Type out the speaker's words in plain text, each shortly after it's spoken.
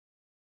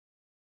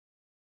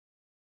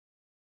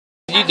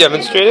Can you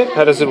demonstrate it?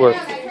 How does it work?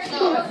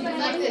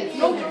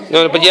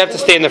 No, but you have to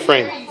stay in the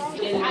frame.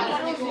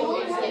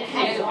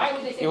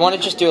 You want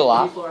to just do a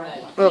lap?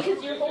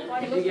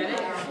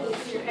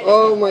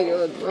 Oh my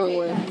god, wrong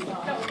way.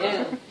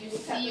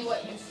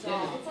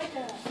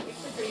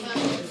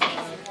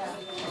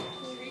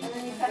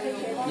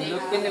 You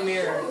look in the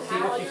mirror, see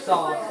what you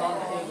saw,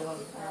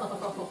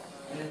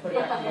 and then put it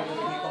back together.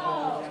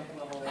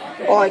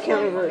 Oh, I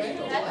can't reverse.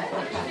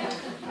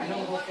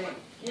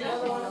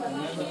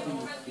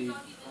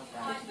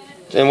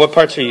 And what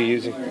parts are you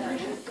using?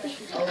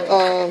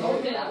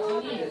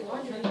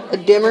 A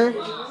dimmer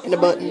and a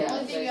button.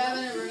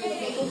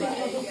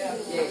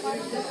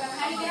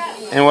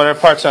 And what are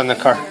parts on the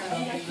car?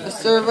 A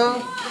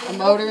servo, a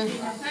motor,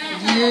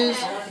 gears,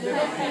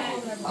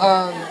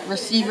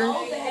 receiver,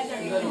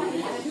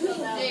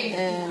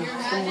 and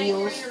some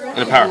wheels. And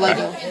a power pack.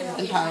 Lego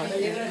and power.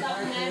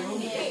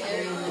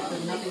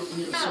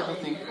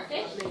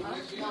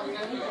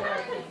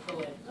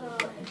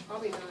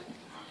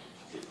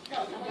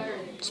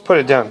 Just put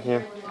it down,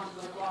 yeah.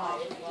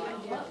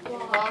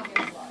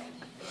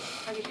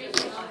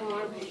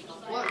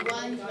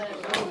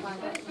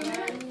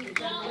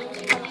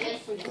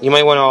 You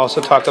might want to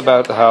also talk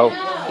about how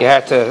you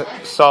had to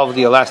solve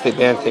the elastic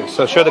band thing.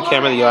 So show the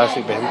camera the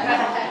elastic band.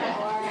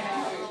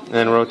 And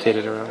then rotate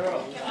it around.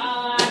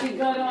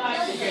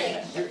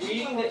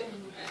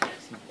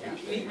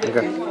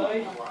 Okay.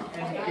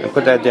 And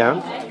put that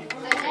down.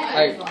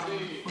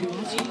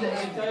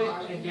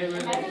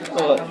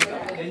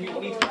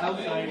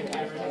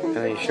 And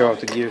then you show off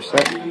the gear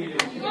set.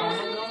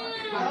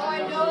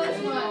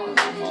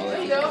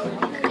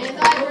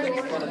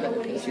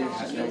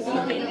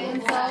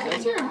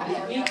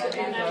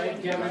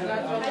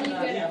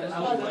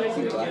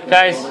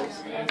 Guys.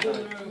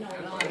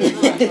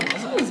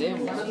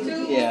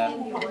 Yeah.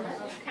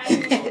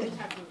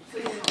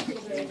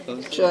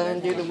 Should I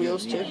undo the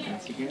wheels too?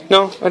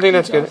 No, I think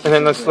that's good. And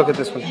then let's look at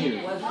this one.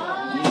 Use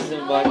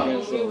some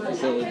background so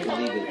it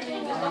delete it.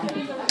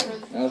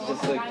 I was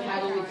just like,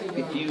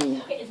 if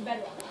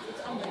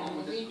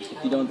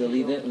you don't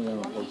delete it, then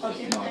I'll post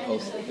it. No, I'll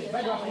post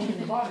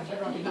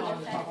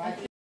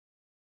it.